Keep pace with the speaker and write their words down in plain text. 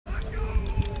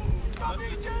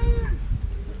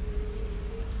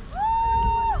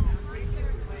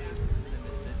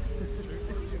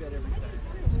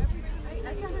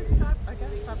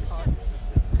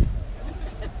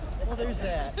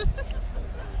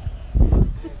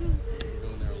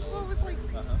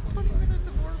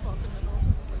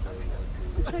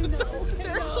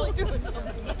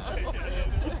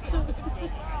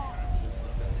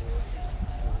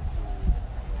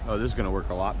this is going to work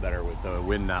a lot better with the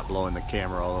wind not blowing the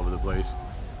camera all over the place.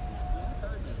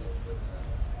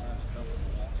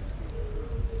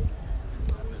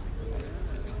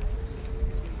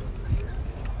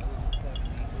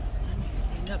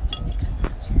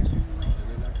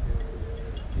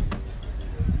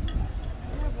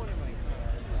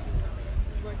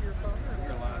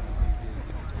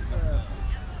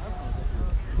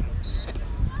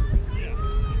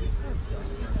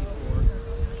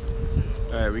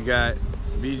 All right, we got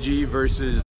BG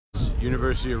versus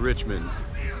University of Richmond.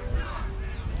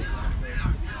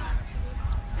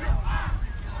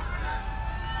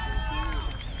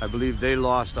 I believe they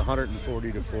lost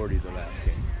 140 to 40 the last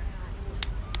game.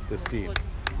 This team.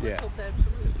 Yeah.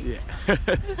 Yeah.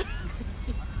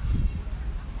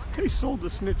 They sold the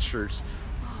snitch shirts.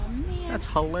 Oh man. That's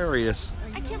hilarious.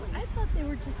 I thought they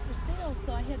were just for sale,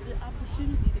 so I had the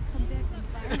opportunity to come back and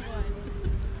buy one.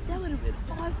 That would have been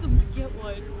awesome to get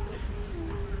one.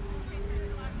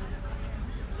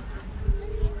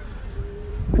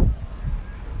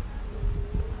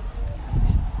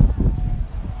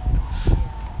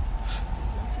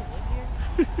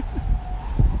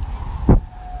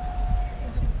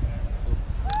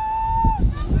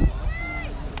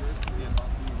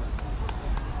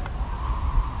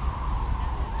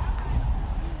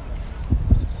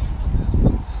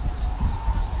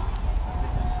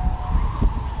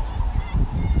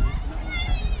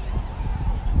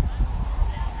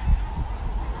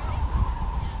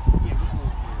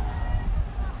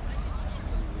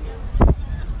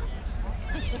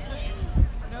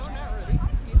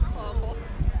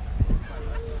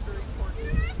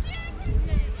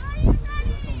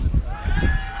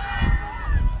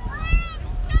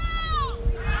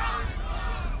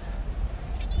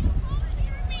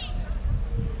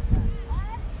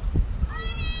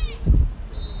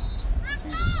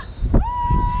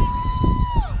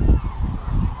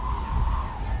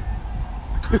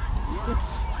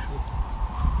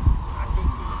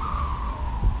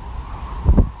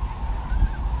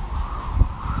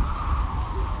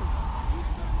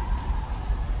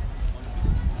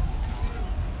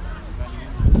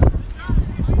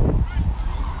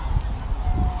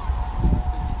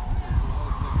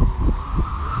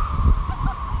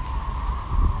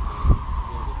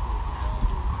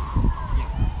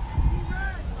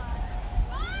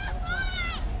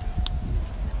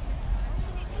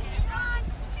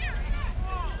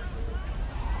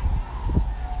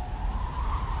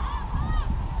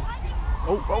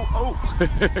 Oh.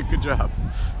 Good job.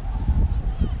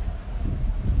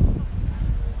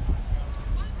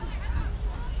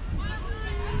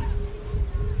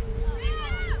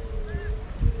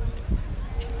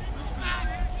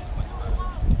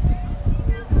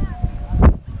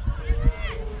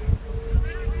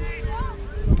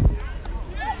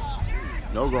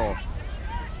 No goal.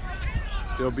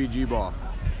 Still BG ball.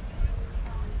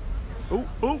 Oh.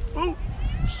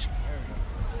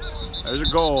 There's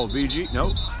a goal, BG.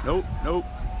 Nope.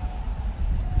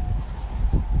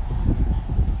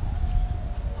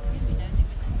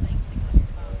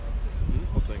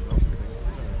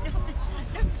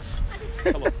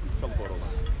 Telephoto line.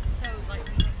 So, like,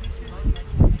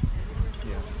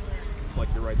 yeah. It's like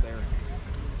you're right there.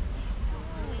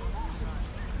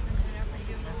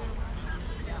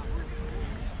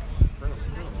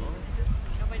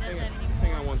 nobody does that anymore.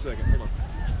 Hang on 1 second. Hold on.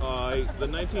 The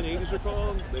 1980s are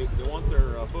called. They want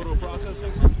their photo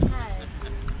processing system.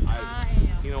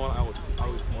 You know what? I always think like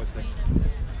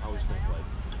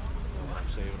I'm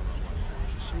saving them. I'm like,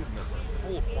 just save them at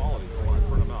full quality before I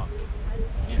print them out.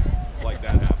 Like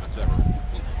that happens ever.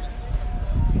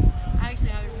 I actually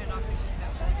have it printed off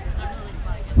because I'm really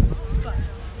slacking. But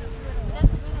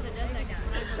that's a window that does that because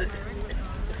when I go to my regular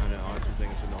phone. I know. That's the thing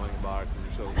that's annoying about it.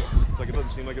 It's like it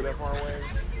doesn't seem like it's that far away,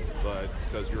 but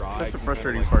because your eye. That's the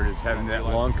frustrating part is having that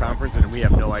long conference and we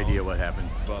have no idea what happened.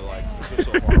 But like it's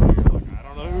just so far away, you're like, I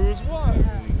don't know who's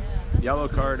what. Yellow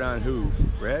card on who?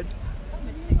 Red?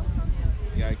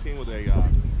 Yeah, it came with a.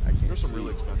 There's some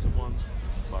really expensive ones,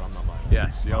 but I'm not buying it.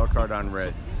 Yes, yellow card on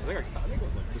red. I think it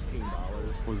was like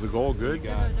 $15. Was the goal good?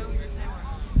 Yeah, it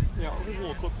was a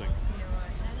little clip thing.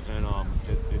 And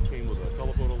it came with a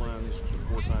telephoto lens,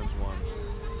 which is 4x1.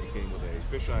 It came with a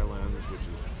fisheye lens, which is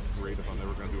great if I'm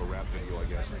ever going to do a rap video, I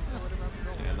guess.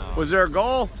 And, was there a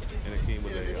goal? And it came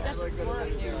with a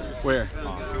where? It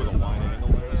came with a wide angle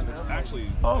lens. Actually,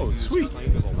 oh, sweet.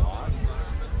 Kind of a lot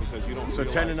because you don't so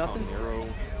realize 10 to how nothing? narrow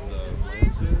the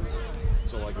lens is.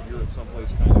 So like if you're at someplace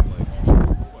kind of like,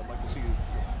 I'd like to see it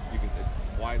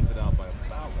widens it out by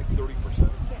about like 30%.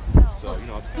 So you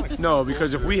know it's kind of no,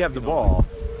 because if we have the ball,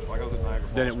 like I was at Niagara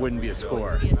Falls, then it wouldn't be a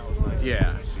score. That was nice.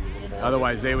 Yeah. See a little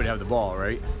Otherwise, they would have the ball,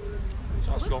 right?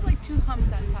 So it looks like 2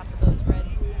 humps on top of those red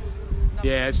numbers.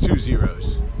 Yeah, it's 2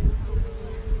 zeros.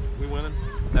 We winning?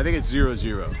 I think it's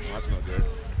 0-0. Oh, that's not good.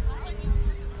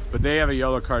 But they have a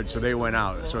yellow card, so they went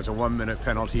out. So it's a 1-minute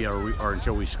penalty or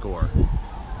until we score.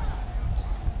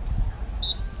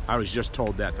 I was just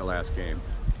told that the last game.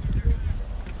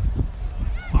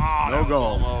 Oh, no goal.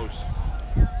 Almost.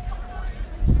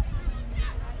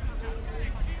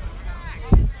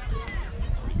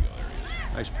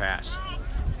 Nice pass.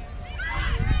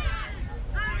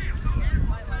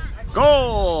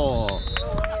 Goal!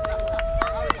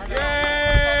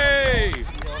 Yay!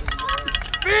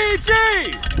 BG!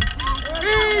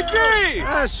 BG!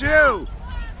 That's you!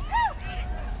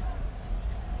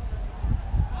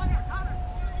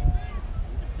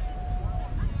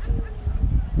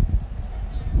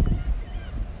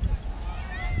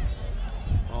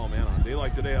 Oh man, on a day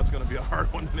like today, that's going to be a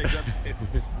hard one to make that save.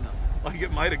 Like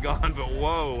it might have gone, but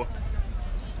whoa.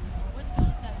 What school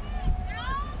is that?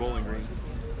 Bowling Green.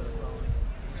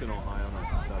 It's in Ohio, not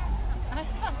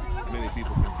Kentucky. Many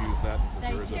people confuse that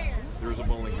because there is a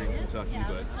Bowling Green in Kentucky,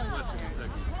 but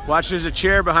Watch, there's a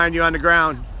chair behind you on the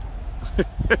ground.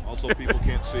 also people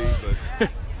can't see, but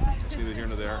it's neither here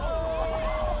nor there.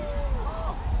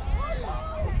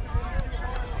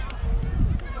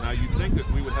 Now you'd think that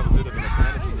we would have a bit of an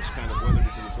advantage in this kind of weather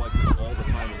because it's like this all the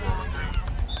time in Bowling Green.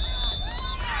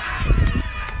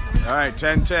 All right,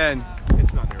 10-10.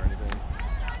 It's not near anything.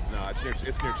 No, it's near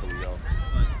Toledo.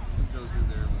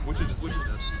 Which is to be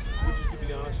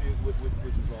honest, which is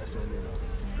also near nothing.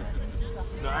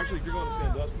 No, actually, if you're going to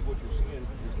Sandusky, what you're seeing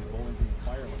is the Bowling Green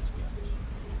Firelands campus,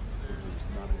 which is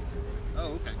not anything.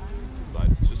 Oh, okay. But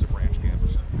it's just a branch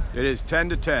campus. It is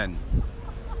 10-10.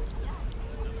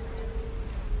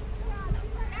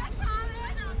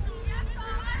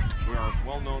 We are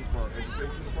well known for our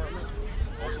education department,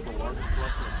 also the largest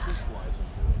collection of fruit flies in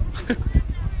the world.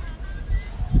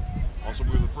 Also, we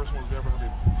were the first ones to ever have a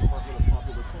Department of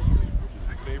Popular Culture, which is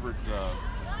a favorite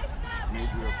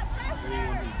major of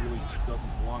anyone who really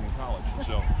doesn't belong in college.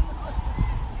 So,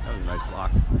 That was a nice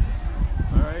block.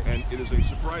 All right. and it is a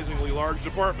surprisingly large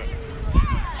department.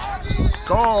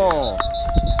 Goal!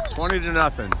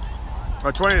 20-0.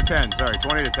 Or 20-10. Sorry,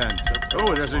 20-10.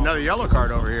 Oh, there's another yellow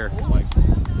card over here. Like,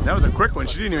 That was a quick one.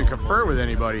 She didn't even confer with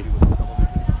anybody. they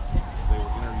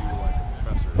would interview like a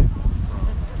professor from the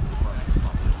Department of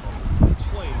Popular Culture,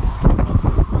 explain the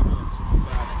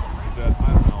fact that, I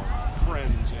don't know,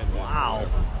 friends and Wow.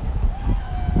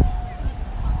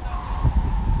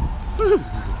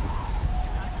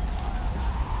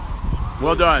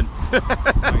 Well done.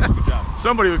 Nice, good job.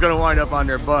 Somebody was going to wind up on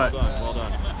their butt. Well done, well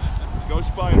done. Go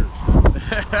Spiders. Did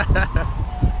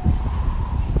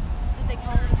they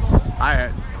call it a goal?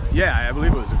 Yeah, I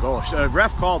believe it was a goal. The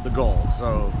ref called the goal,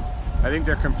 so I think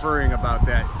they're conferring about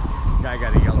that. Guy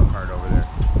got a yellow card over there.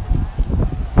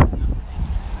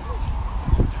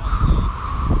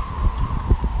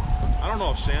 I don't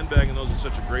know if sandbagging those is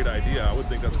such a great idea. I would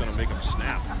think that's going to make them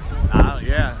snap.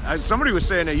 Yeah, somebody was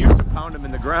saying they used to pound them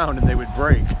in the ground and they would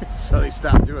break, so they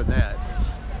stopped doing that.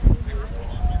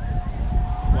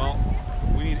 Well,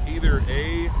 we need either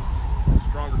A,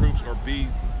 stronger hoops, or B,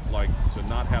 like, to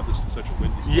not have this in such a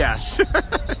windy. Yes. Here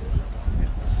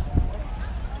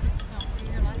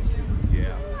last year?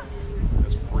 Yeah.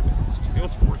 That's freaking, it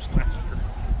was worse last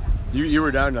year. You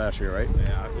were down last year, right?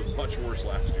 Yeah, it was much worse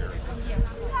last year. Yeah.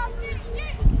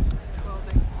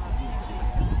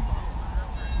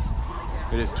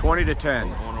 It is 20-10.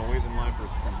 When I waited in line for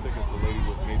tickets, the lady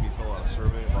would maybe fill out a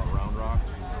survey about Round Rock.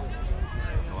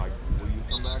 And like, will you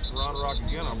come back to Round Rock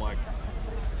again? I'm like,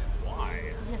 why?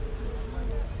 Yeah.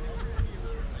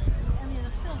 I mean,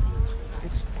 the facility is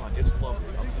It's fun. It's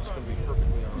lovely. I'm just going to be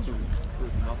perfectly honest with you.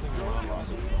 There's nothing in Round Rock.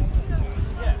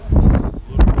 Yeah.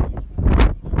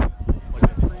 Like a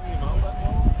premium outlet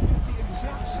mall, it's the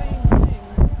exact same thing,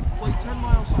 like 10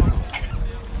 miles south of it.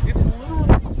 It's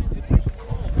literally the same. It's actually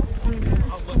called a premium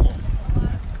outlet mall.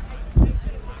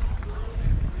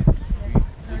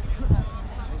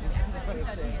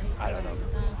 I don't know.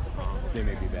 They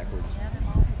may be backwards.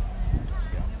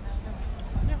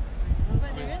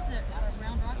 But there is a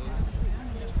Round Rock.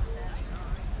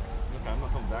 Look, I'm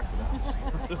not coming back for that.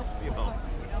 You know,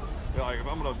 like if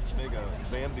I'm gonna make a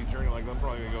vanity journey, like I'm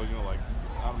probably gonna go, you know, like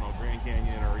I don't know, Grand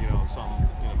Canyon or something,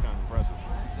 kind of impressive.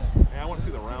 Hey, I want to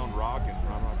see the Round Rock and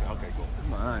Round Rock. Okay, cool.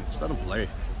 Come on, just let them play.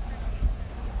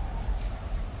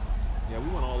 Yeah, we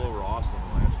went all over Austin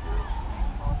last year.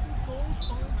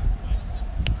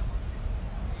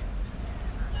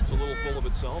 It's a little full of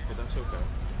itself, but that's okay.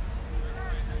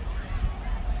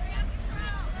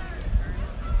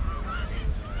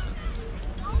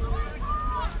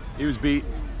 He was beat.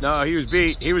 No, he was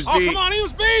beat. He was beat. Oh, come on, he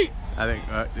was beat! I think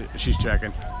she's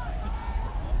checking.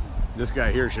 This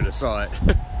guy here should have saw it.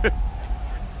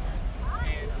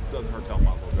 Doesn't hurt telling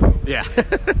my little guy. Yeah.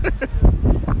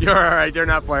 You're all right. They're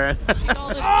not playing.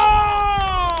 Oh!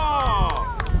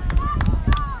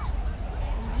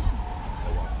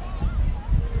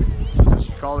 So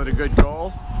she called it a good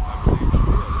goal.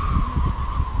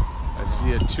 I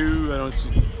see a 2. I don't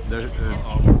see.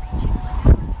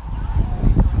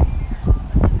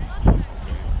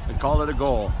 They called it a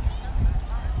goal.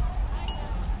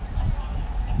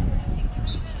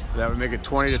 That would make it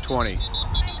 20-20.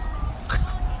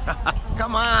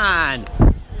 Come on!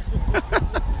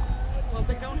 Well,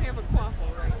 they don't have a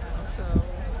quaffle right now, so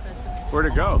that's an Where'd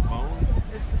it go?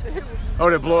 Oh,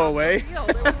 did it blow away?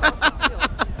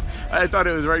 I thought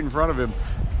it was right in front of him.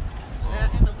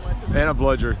 And a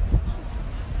bludger.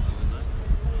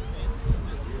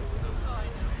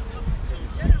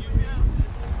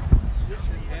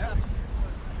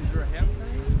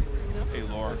 Hey,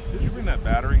 Laura, did you bring that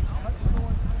battery?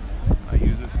 I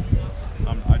use it.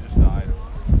 I just died.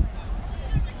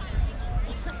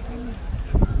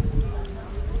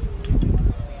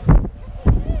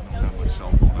 Not my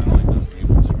cell phone. I like those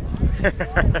games.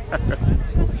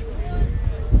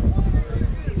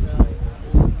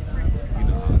 You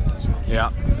know how it is. Yeah.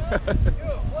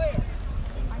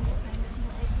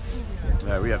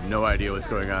 Yeah. We have no idea what's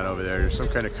going on over there. There's some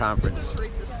kind of conference. The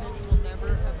snitch will never,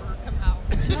 ever come out.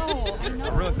 No, I know. I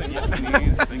really think you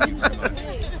need. Thank you very much.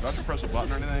 Do I have to press a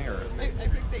button or anything, or I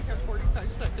think they have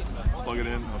 45 seconds. plug it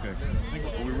in? Okay. I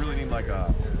think we really need like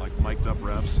mic'd up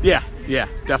refs. Yeah, So we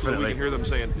definitely. can hear them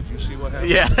saying, "Did you see what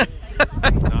happened?" Yeah.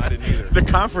 No, I didn't either. The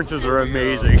conferences are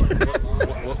amazing.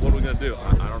 What are we gonna do?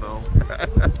 I don't know.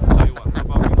 I'll tell you what. How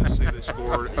about we just say they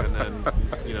scored, and then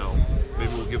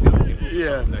maybe we'll give the other team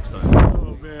something next time.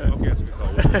 Oh man. Okay, that's a good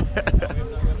call.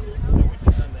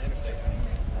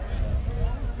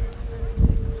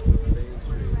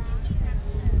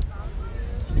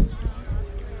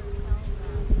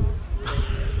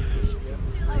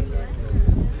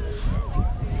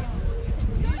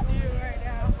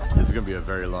 This is gonna be a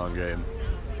very long game.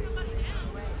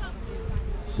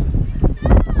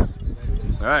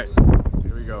 All right,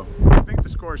 here we go. I think the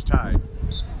score's tied.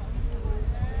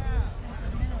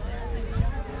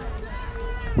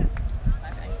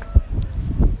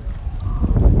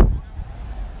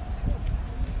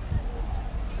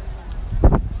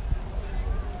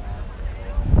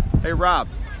 Hey Rob,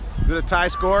 is it a tie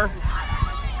score?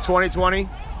 20-20?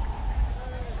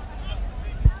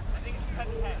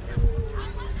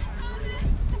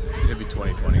 It'd be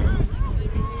 20-20.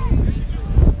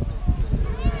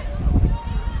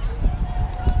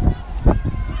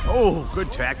 Oh,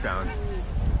 good tack down.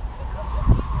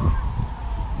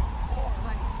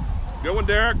 Good one,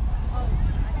 Derek.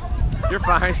 You're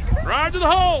fine. Ride to the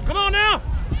hole. Come on now.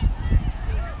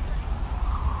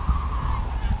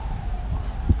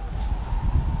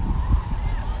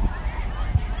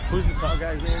 Who's the tall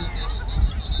guy's name?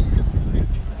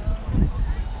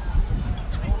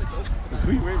 Who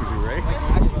are you waving to, Ray?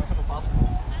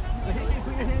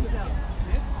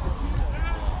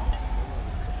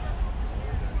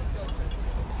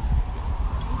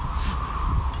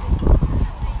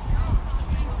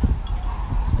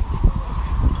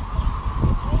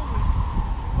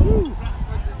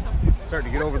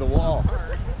 Starting to get over the wall.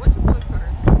 What's a blue card?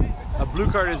 A blue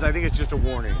card is, I think it's just a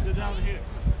warning.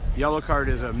 Yellow card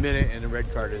is a minute, and a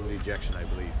red card is an ejection, I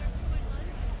believe.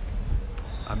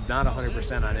 I'm not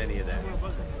 100% on any of that.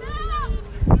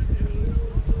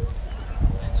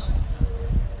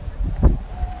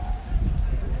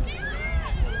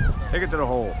 Take it to the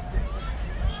hole.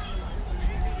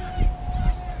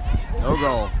 No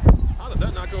goal. How did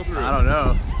that not go through? I don't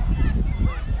know.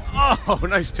 Oh,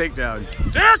 nice takedown.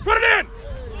 Derek, put it in.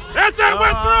 That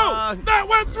went through. That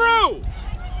went through.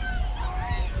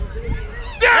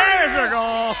 There's a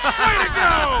goal. Way to go.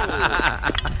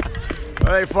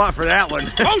 Well, they fought for that one.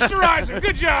 Posterizer,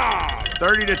 good job.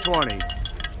 30-20.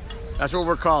 That's what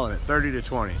we're calling it.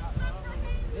 30-20.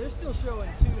 They're still showing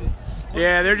 2.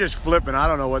 Yeah, they're just flipping. I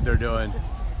don't know what they're doing.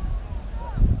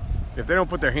 If they don't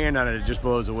put their hand on it, it just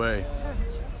blows away.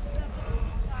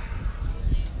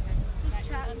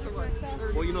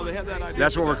 Well, they had that idea.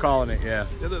 That's what we're calling it, yeah.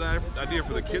 They had that idea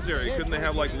for the kids area. Couldn't they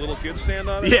have like little kids stand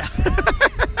on it? Yeah.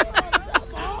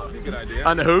 That'd be a good idea.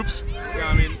 On the hoops? Yeah,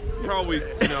 I mean, probably,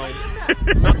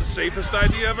 not the safest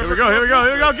idea I've ever. Here we go, here we go,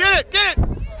 here we go. Get it, get it.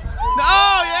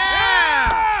 Oh,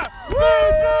 yeah!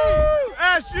 Woo!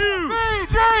 SU!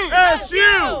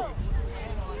 SU!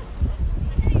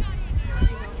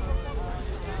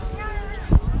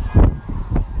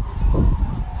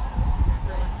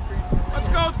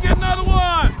 let's get another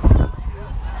one.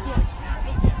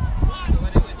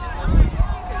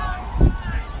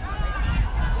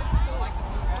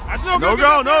 That's No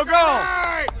go, no go.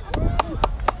 Right.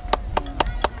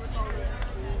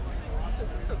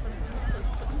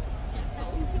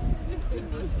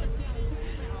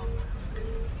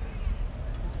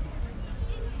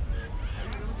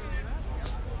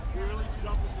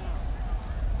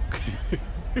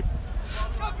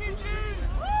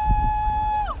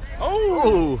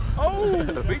 Oh!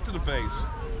 Oh! Beat to the face.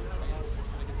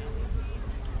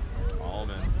 All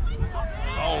in.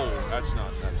 Oh, that's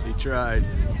not. He tried.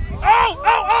 Oh! Oh!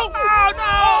 Oh! Oh! No!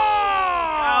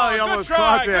 Oh, he almost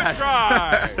caught that.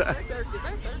 Good try.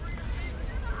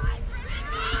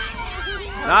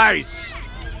 Nice.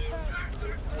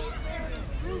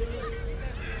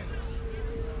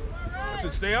 That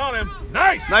should stay on him.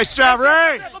 Nice. Nice job,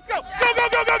 Ray. Let's go. Go! Go!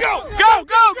 Go! Go! Go! Go,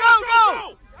 go, go,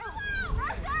 go.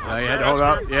 Oh, you had to hold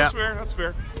up. Fair. Yeah. That's fair. That's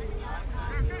fair.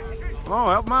 Come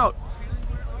on, help him out.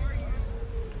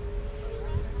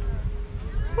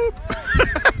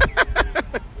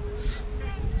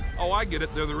 Oh, I get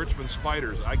it. They're the Richmond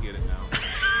Spiders. I get it now.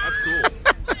 That's cool.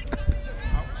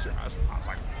 I was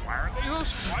like, why aren't they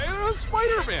a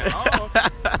Spider-Man? Oh,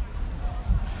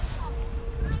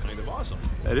 that's kind of awesome.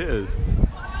 It is. Oh,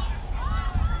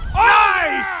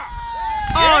 Nice!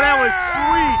 yeah! Oh, that was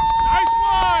sweet. Nice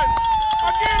one!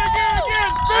 Again!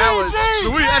 That was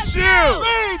sweet. That's you.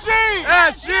 BG!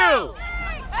 That's you.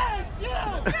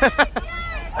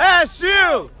 That's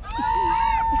you.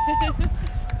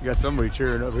 You got somebody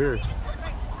cheering up here.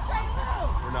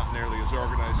 We're not nearly as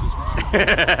organized as we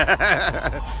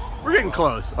should. We're getting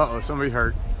close. Uh-oh, somebody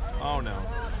hurt. Oh, no.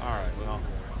 All right, well,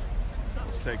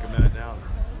 let's take a minute now.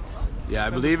 Yeah, I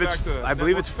Send believe us it's back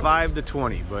to 5 to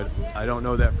 20, but I don't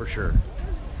know that for sure.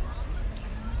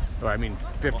 Or I mean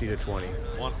 50 to 20.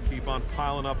 Want to keep on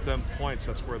piling up them points.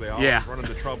 That's where they always Yeah. run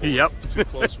into trouble. Yep. It's too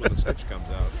close when the stitch comes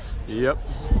out. Yep.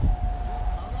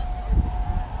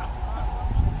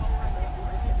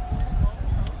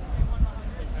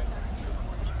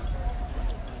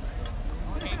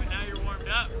 Now you're warmed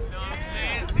up, you know what I'm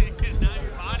saying? Now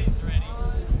your body's ready.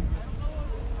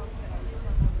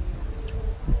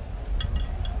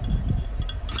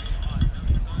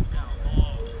 The sun's out.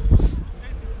 Oh.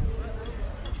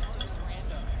 Just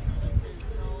random.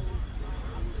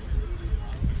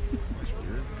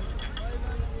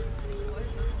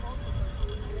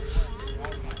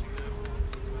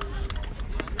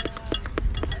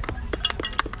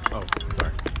 Oh,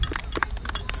 sorry.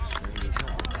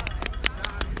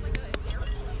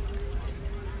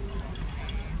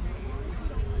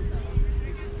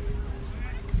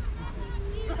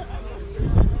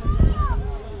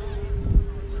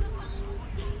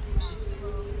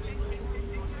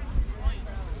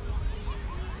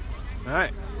 All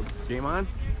right, game on.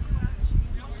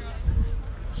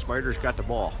 Spiders got the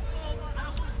ball.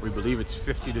 We believe it's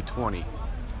 50 to 20.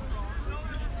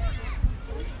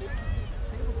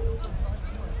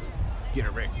 Get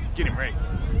him, Rick. Get him, Rick.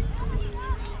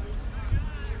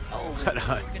 Oh, Good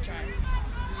try.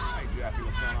 Hey, Jeffy,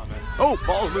 what's going on, man? Oh,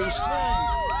 ball's loose.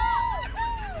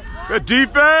 Good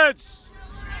defense.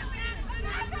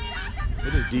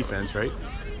 It is defense, right?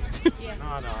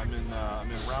 No, I'm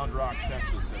in Round Rock,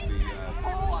 Texas, at the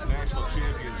National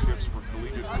Championships for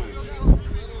Collegiate Quidditch.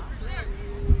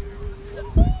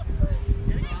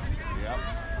 Yep.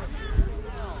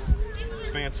 It's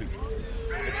fancy.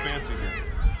 It's fancy here.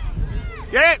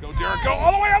 Get it. Go, Derek. Go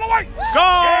all the way, all the way.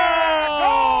 Go! Yeah,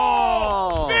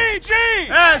 go! BG!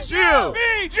 SU!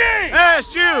 BG!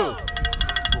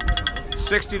 SU!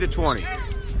 60 to 20.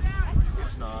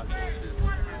 It's not.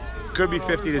 Could be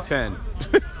 50 to 10.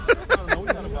 I don't know. We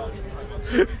got about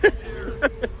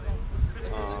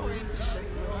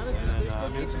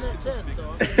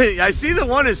I see the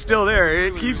one is still there.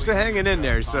 It keeps hanging in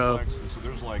there, so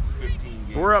there's like 15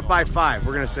 games. we're up by 5.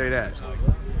 We're going to say that.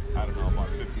 I don't know, about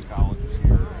 50 colleges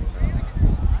here. A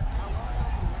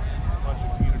bunch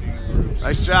of community groups.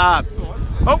 Nice job.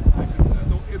 Oh!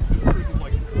 It's pretty good.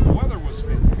 Like, the weather was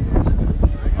fantastic.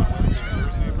 On Wednesday and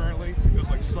Thursday, apparently. It was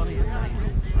like sunny and rainy,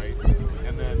 right?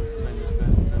 And then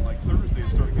like Thursday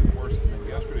it started getting worse. And then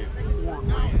yesterday it poured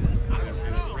rain. And it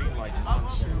rained like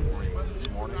monsoon rain this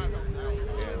morning.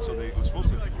 And so it was supposed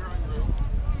to.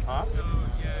 Huh?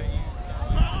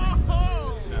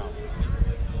 No.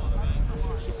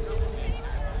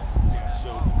 So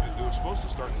it was supposed to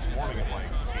start this morning at like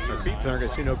 8 or 9. People aren't going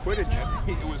to see no Quidditch.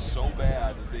 It was so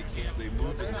bad that they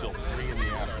moved it until 3 in the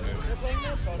afternoon.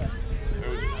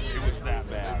 It was that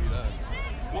bad.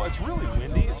 Well, it's really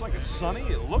windy. It's like it's sunny.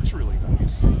 It looks really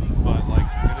nice, but like,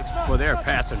 and it's not. Well, they're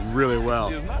passing really well.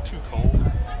 It's not too cold,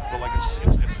 but like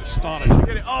it's astonishing.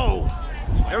 Get it. Oh,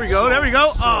 there we go. There we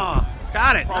go. Oh,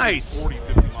 got it. Nice. 40,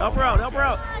 50 miles Help her out. Help her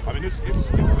out. I mean, it's bad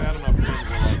enough wind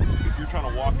where like if you're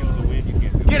trying to walk into the wind, you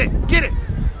can't do Get it. Get it.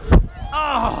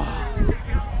 Oh.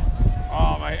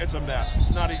 Oh my, it's a mess.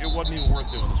 It's not. It wasn't even worth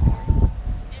doing this morning.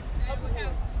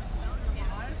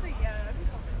 Honestly, yeah, that'd be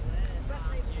fucking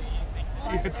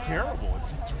lit. It's terrible.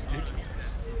 It's ridiculous.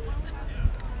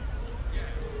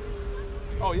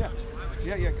 Oh yeah,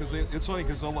 yeah. Because it's funny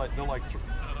because they'll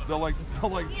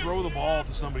throw the ball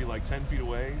to somebody like 10 feet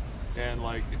away, and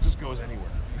like it just goes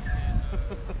anywhere.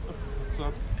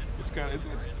 So it's kind of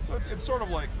it's sort of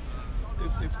like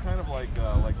it's kind of like you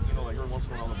know, like every once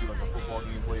in a while there'll be like a football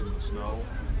game played in the snow.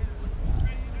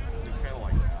 It's kind of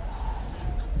like that.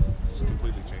 Just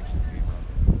completely changed the game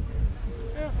up.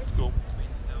 Yeah, that's cool.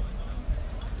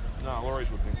 No, Lori's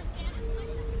with me.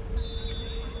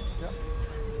 Yeah.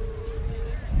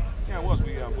 Yeah, it was.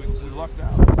 We lucked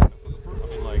out. For the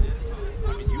first, I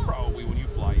mean, you probably when you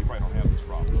fly, you probably don't have this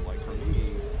problem. But like for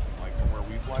me, like from where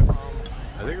we fly from,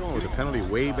 Are they going with the penalty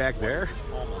way back there?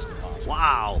 almost impossible.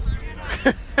 Wow.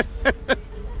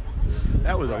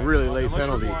 That was a really late Unless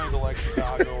penalty. You're flying to like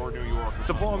Chicago or New York.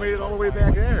 The ball made it all the way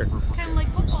back there. Kind of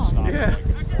like football. Yeah.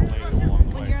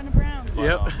 When you're on the Browns.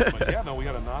 Yep. But yeah, no, we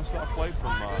had a nonstop flight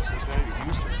from Cincinnati to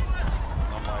Houston.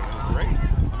 I'm like, it was great.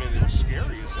 I mean, it was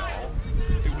scary as hell.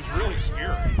 It was really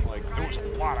scary. Like there was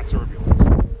a lot of turbulence.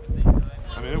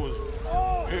 I mean, it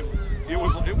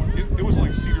was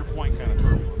like Cedar Point kind of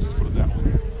turbulence. Let's put it that way.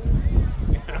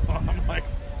 You know, I'm like,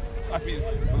 I mean,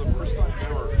 for the first time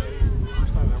ever.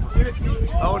 Get it.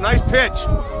 Oh, nice pitch.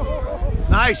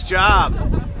 Nice job.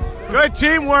 Good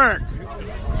teamwork.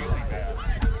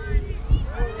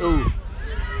 Ooh.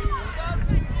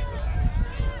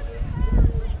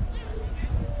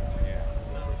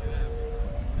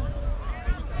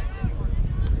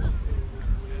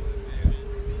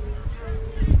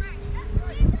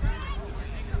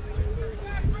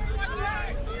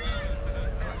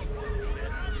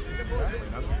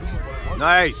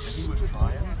 Nice. He was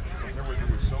trying, but there was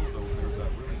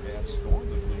that really bad storm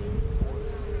that blew in the north.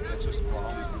 That's just brought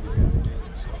all these really bad winds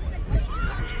and stuff.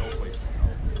 There was no place to go.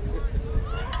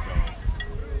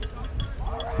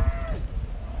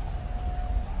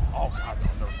 Oh God, no,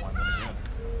 I'm never flying them again.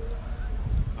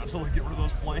 Not until we get rid of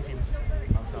those planes.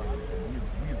 I'm telling you,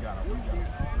 we got to ride really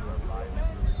hard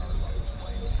about those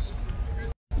planes.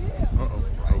 Uh-oh.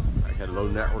 Oh, I had a low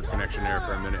network connection there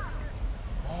for a minute.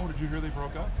 Oh, did you hear they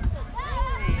broke up?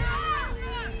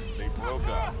 They broke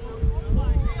up.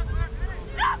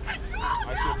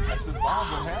 I said, Bob,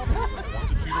 what happened? He's like,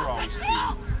 once a cheater, always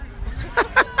cheater.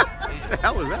 What the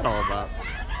hell was that all about?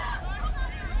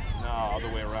 No, other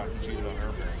way around. He cheated on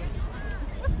her.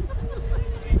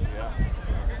 Yeah.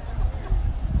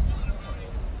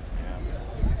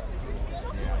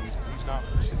 Yeah, he's not.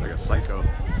 She's like a psycho.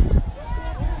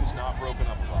 He's not broken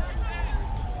up about it.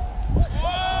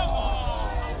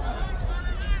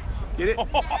 Get it?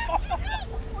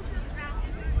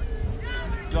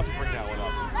 You'll have to bring that one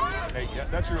up. Hey, yeah,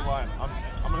 that's your line.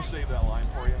 I'm going to save that line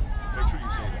for you. Make sure you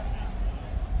say that.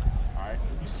 All right?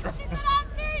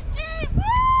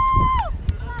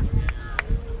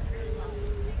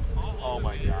 Oh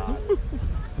my God.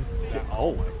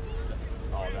 Oh.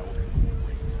 That would be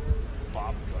great.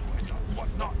 Bob would be like, what?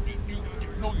 No, you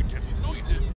didn't. No, you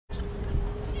didn't.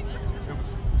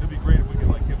 It'd be great if we could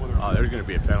like get with her. Oh, there's going to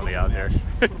be a penalty out there.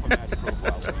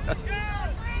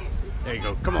 There you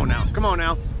go. Come on now. Come on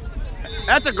now.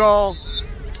 That's a goal. Is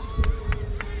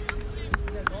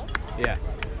that a goal? Yeah.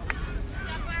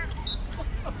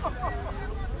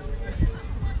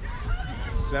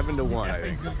 Seven to 1, I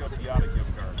think. He's going to go Piata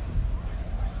gift card.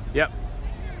 Yep.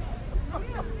 I'm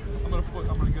going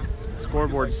to get... The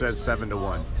scoreboard says 7 to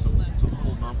 1. Some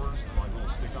little numbers, like little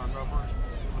stick-on numbers.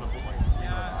 I'm going to put like $300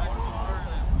 on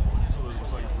it. So that it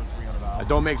looks like it's for $300. It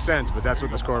don't make sense, but that's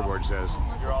what the scoreboard says.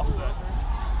 You're all set.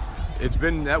 It's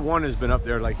been, that one has been up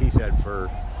there, like he said, for...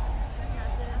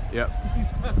 Yep.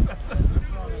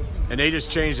 And they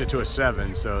just changed it to a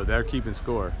 7, so they're keeping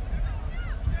score.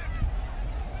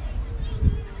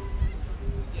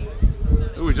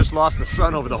 Ooh, we just lost the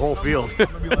sun over the whole field. I'm going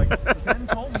to be like, Ken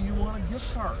told me you want a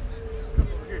gift card.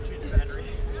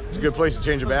 It's a good place to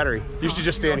change a battery. You should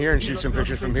just stand here and shoot some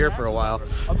pictures from here for a while.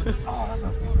 Oh, that's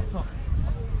not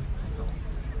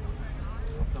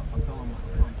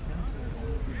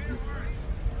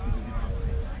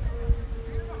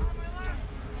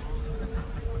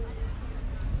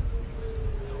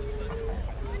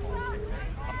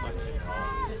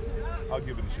I'll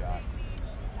give it a shot.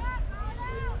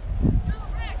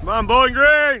 on, Bowling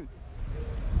Green!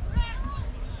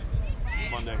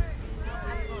 Monday.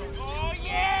 Oh,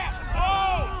 yeah!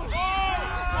 Oh!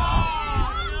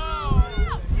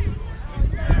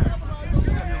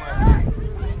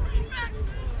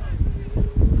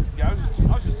 Yeah, I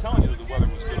was just telling you that the weather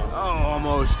was good. Oh,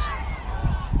 almost.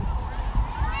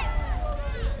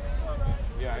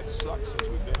 Yeah, it sucks since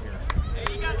we've been here.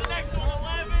 Hey, you got the next one,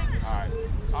 11. All right,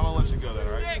 I'm gonna let you go then.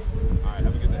 All right. All right.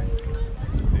 Have a good day.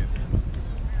 See you.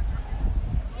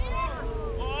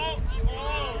 Oh!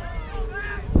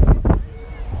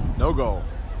 No goal.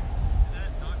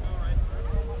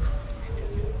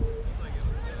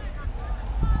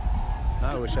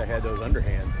 I wish I had those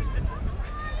underhands.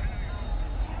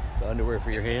 The underwear for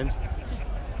your hands.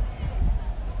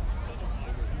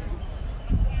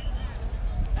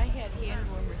 I had hand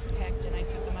warmers packed and I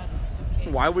took them out of the suitcase.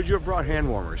 Why would you have brought hand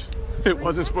warmers? It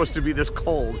wasn't supposed to be this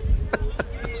cold.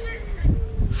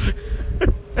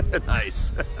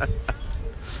 Nice.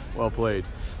 Well played.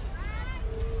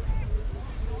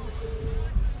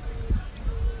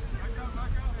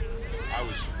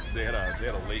 They had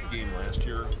a late game last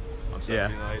year on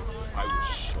Saturday night. I was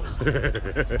so good.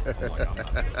 I'm like, I'm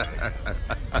not doing that.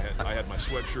 I had my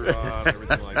sweatshirt on and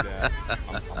everything like that.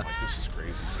 I'm like, this is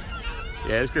crazy.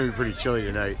 Yeah, it's gonna be pretty chilly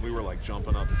tonight. We were like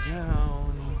jumping up and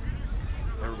down.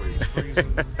 Everybody was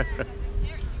freezing.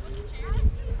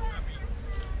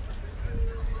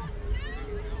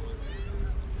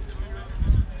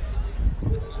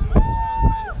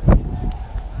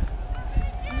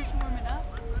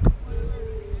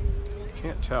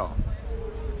 Can't tell.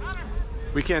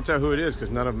 We can't tell who it is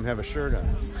because none of them have a shirt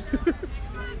on.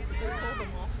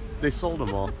 They sold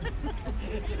them all.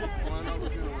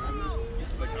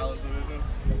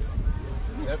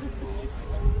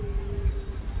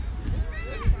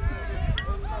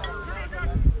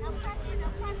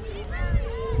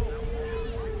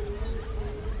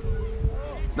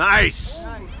 Nice.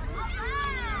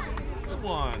 Good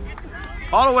one.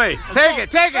 All the way. Take it,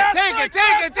 take it, take it,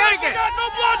 take it, take it. No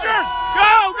bludgers.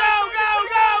 Go, go, go,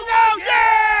 go, go.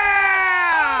 Yeah!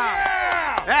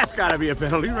 That's got to be a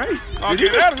penalty, right? Okay,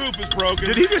 that hoop is broken.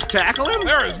 Did he just tackle him?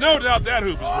 There is no doubt that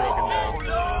hoop is broken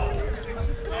now.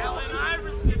 Allen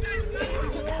Iverson.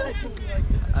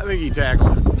 I think he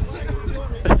tackled him.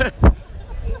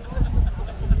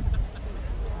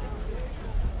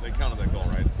 They counted that goal,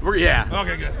 right? Yeah.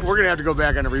 Okay, good. We're going to have to go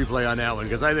back on a replay on that one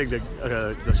because I think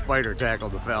the Spider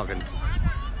tackled the Falcon.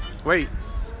 Wait.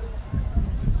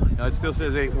 No, it still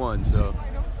says 8-1, so.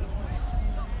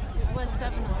 It was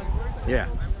 7-1. Yeah.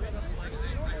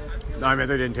 No, I mean,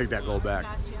 they didn't take that goal back.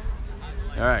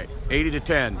 All right,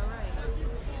 80-10.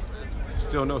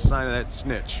 Still no sign of that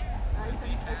snitch.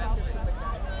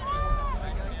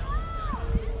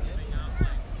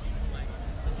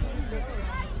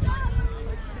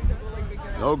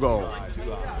 No goal.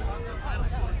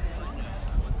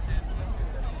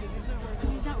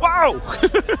 Whoa!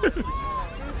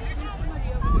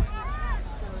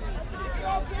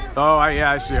 Oh,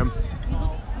 yeah, I see him.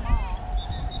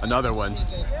 Another one.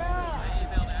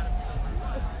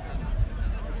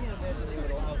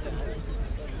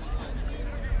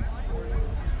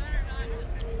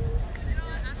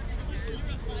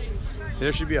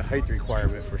 There should be a height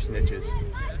requirement for snitches.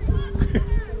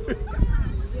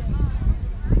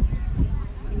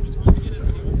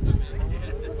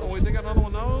 Oh, wait, they got another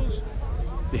one of those?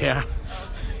 Yeah.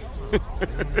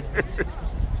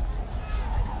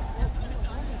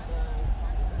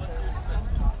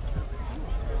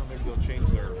 Maybe they'll change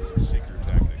their seeker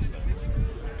tactics then.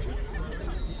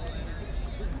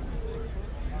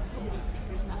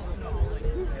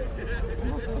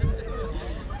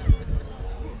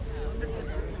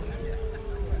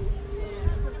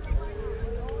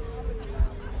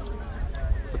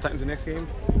 What time's the next game?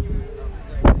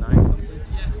 9 something?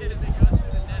 Yeah, hit it. They go to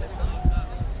the net if it comes up.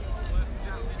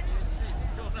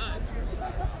 What's going on?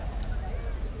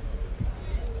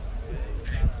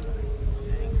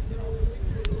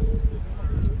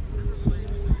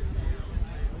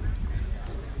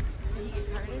 Did he get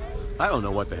carded? I don't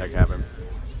know what the heck happened.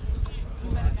 He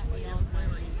might have gotten yelled.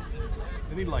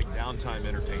 They need like downtime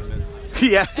entertainment.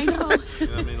 Yeah. I know. You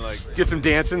know what I mean? Like Get some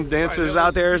dancers right,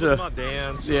 out there. come out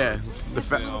dance. Yeah. The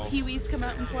You know, Pee-wees come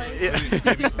out and play. yeah.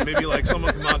 maybe like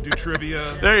someone come out and do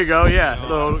trivia. There you go. Yeah. You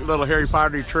know, Little Harry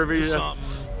Potter do trivia. something,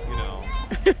 you know.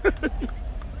 Keep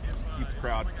the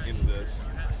crowd into this.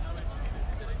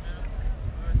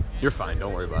 You're fine.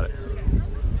 Don't worry about it.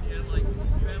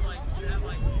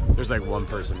 There's like one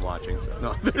person watching. So.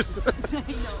 No, there's. I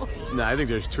know. No, I think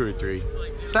there's 2 or 3.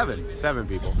 7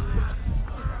 people.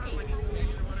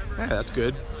 Yeah, that's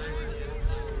good.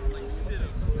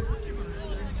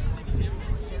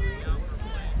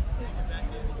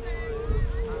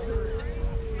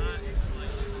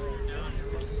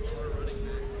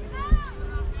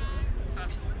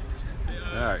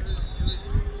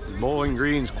 right. Bowling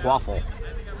Green's Quaffle.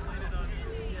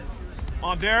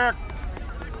 On Derek.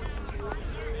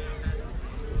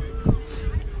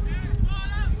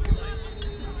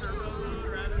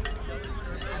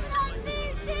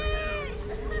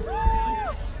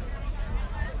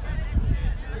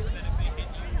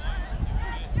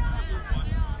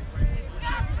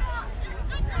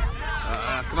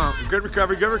 Come on, good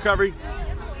recovery, good recovery.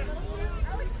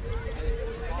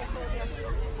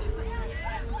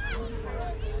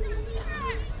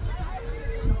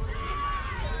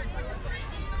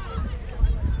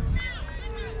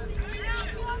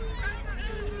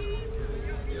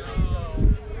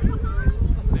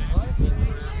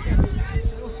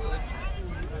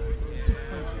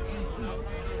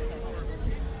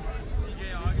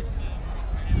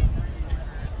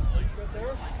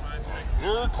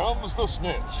 Here comes the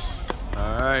snitch.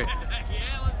 All right.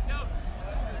 Yeah, let's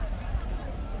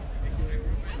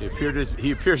go.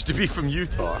 He appears to be from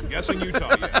Utah. I'm guessing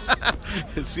Utah, yes.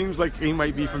 It seems like he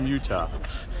might be from Utah.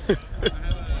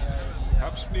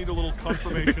 Perhaps need a little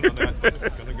confirmation on that,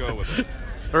 but gonna go with it.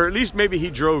 Or at least maybe he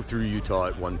drove through Utah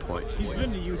at one point. He's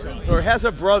been to Utah. Or has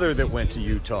a brother that went to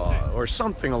Utah, or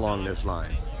something along those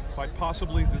lines. Quite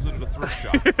possibly visited a thrift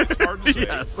shop. It's hard to say,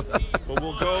 Yes. but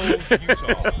we'll go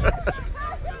Utah.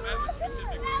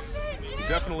 He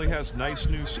definitely has nice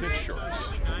new snitch shorts.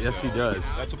 Yes, he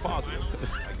does. That's a positive,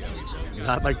 I guess.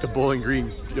 Not like the Bowling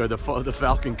Green or the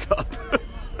Falcon Cup.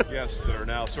 Yes, that are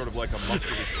now sort of like a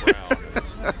mustardish brown.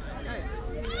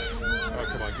 Oh,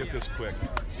 come on, get this quick.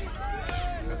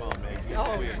 Come on, Meg, get Oh,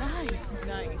 quick. nice.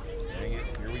 Nice. Dang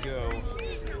it, here we go.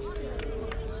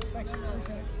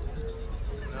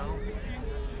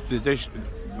 Did they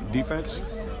defense?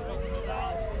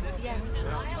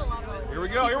 Here we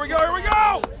go, here we go, here we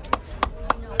go!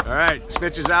 All right,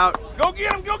 snitch is out. Go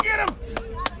get him, go get him!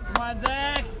 Come on,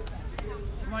 Zach.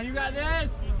 Come on, you got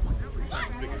this.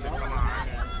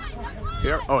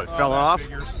 Here. Oh, it fell off. It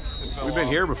fell We've been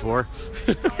off. here before.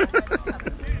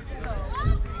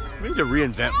 We need to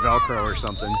reinvent Velcro or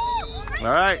something.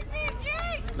 All right.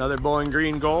 Another Bowling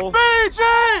Green goal.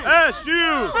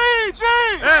 BGSU!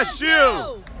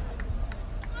 BGSU!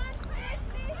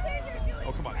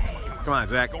 Oh, come on. Come on,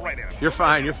 Zach. Go right at him. You're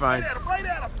fine. You're fine. Right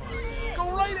at him.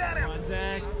 Go right at him. Come on,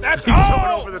 Zach. That's He's coming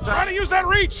over the top. Trying to use that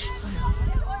reach.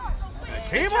 That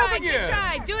came up again. Good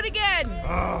try. Do it again.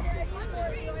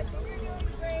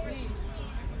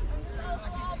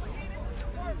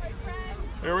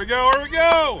 Here we go. Here we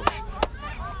go.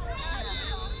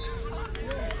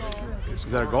 Is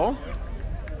that a goal?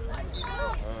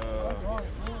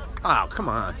 Oh, come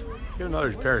on. Get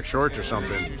another pair of shorts or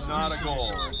something. It's not a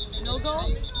goal. No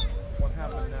goal? What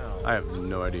happened now? I have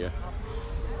no idea.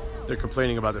 They're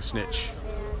complaining about the snitch.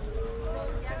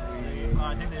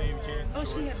 I think they maybe changed. Oh,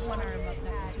 she had one arm up,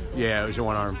 not two. Yeah, it was your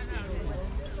one arm.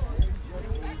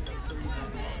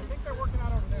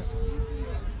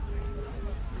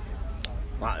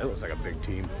 Wow, it looks like a big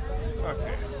team.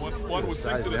 Okay. One would think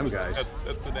Size that them guys.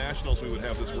 at the Nationals we would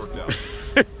have this worked out.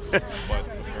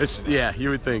 But It's yeah, you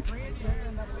would think.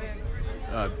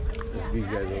 There's these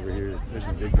guys over here. There's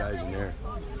some big guys in there.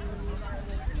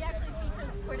 He actually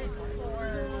teaches Quidditch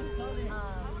for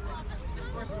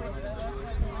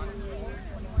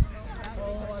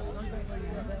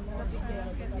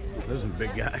Those are some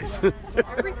big guys.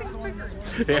 Everything's bigger.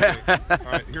 Yeah. all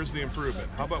right, here's the improvement.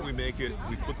 How about we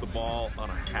put the ball on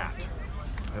a hat,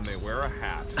 and they wear a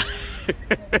hat,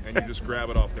 and you just grab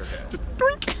it off their head.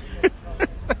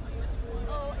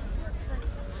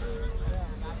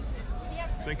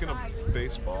 Thinking of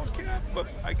baseball cap, but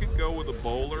I could go with a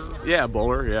bowler. Yeah,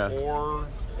 bowler. Yeah.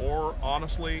 Or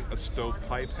honestly, a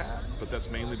stovepipe hat, but that's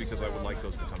mainly because I would like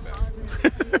those to come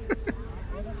back.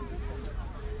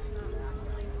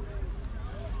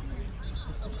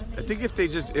 I think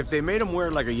if they made them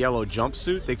wear like a yellow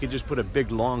jumpsuit, they could just put a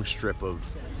big long strip of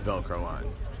Velcro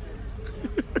on.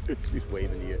 She's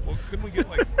waving to you. Well, couldn't we get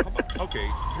okay,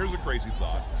 here's a crazy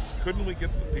thought. Couldn't we get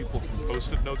the people from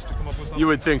Post-it Notes to come up with something? You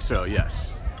would think so,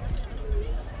 yes.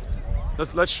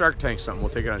 Let's Shark Tank something.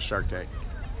 We'll take it on Shark Tank.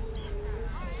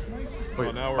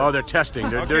 Wait, now we're- oh, they're testing.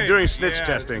 They're Okay, doing snitch yeah,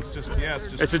 testing. It's just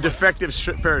It's a defective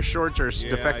pair of shorts or a yeah,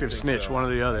 defective I think snitch, so. one or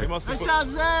the other. They must have Nice put-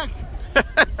 job, Zach. Okay,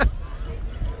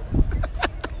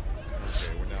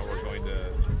 now we're going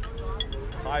to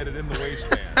hide it in the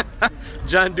waistband.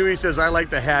 John Dewey says, I like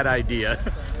the hat idea.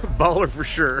 Baller for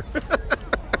sure.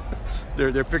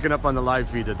 They're picking up on the live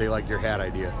feed that they like your hat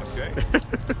idea. Okay.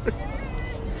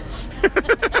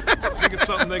 I think it's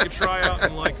something they could try out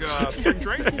in like spring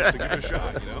training to give it a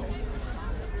shot, you know?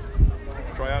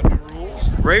 Try out new rules.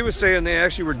 Ray was saying they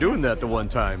actually were doing that the one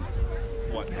time.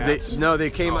 What? Hats? No, they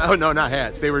came out. Oh, no, not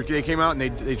hats. They came out and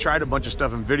they tried a bunch of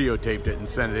stuff and videotaped it and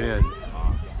sent it in.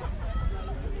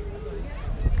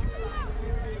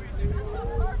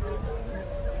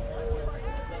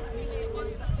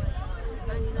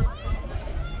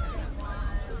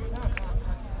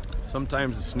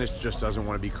 Sometimes the snitch just doesn't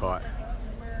want to be caught.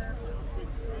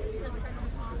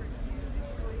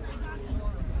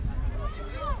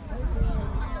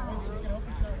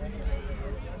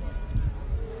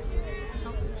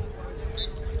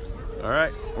 All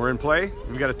right, we're in play.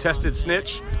 We've got a tested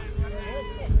snitch.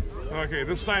 Okay,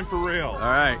 this time for real. All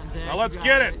right. Now let's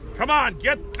get it. Come on,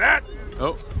 get that.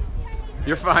 Oh,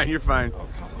 you're fine. You're fine.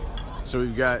 So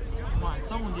we've got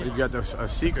a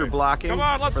seeker blocking Come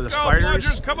on, let's for the go, spiders.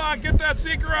 Bludgers. Come on, get that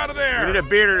seeker out of there. We need a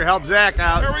beater to help Zach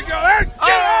out. There we go. There.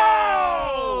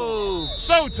 Oh!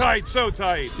 So tight, so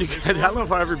tight. I love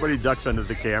how everybody ducks under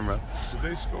the camera. Did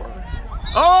they score?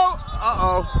 Oh!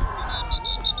 Uh-oh.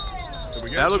 Did we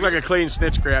get That it? looked like a clean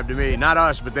snitch grab to me. Not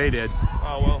us, but they did.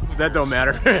 Oh, well. That don't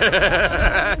matter.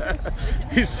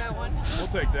 We'll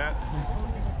take that.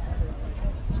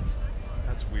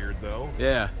 That's weird, though.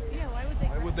 Yeah.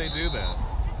 Why would they do that?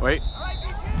 Wait.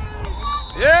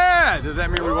 Yeah! Does that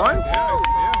mean we won? Yeah.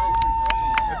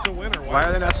 It's a winner. Why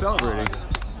are they not celebrating?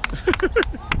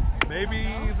 Maybe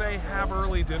they have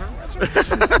early dinner. I think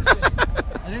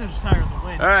they're just tired of the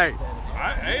win. All right.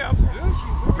 Hey, I'm this.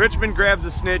 Richmond grabs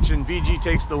a snitch and BG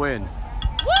takes the win.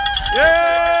 Yay!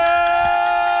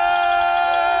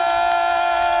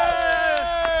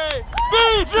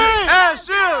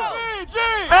 BGSU!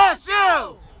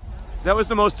 BGSU! That was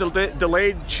the most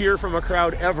delayed cheer from a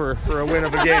crowd ever for a win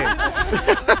of a game.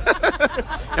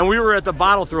 And we were at the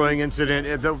bottle throwing incident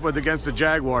against the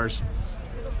Jaguars.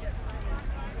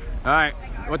 All right.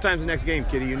 What time's the next game,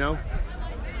 Kitty? You know?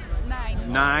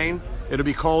 9. 9. It'll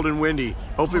be cold and windy.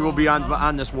 Hopefully we'll be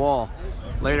on this wall.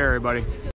 Later, everybody.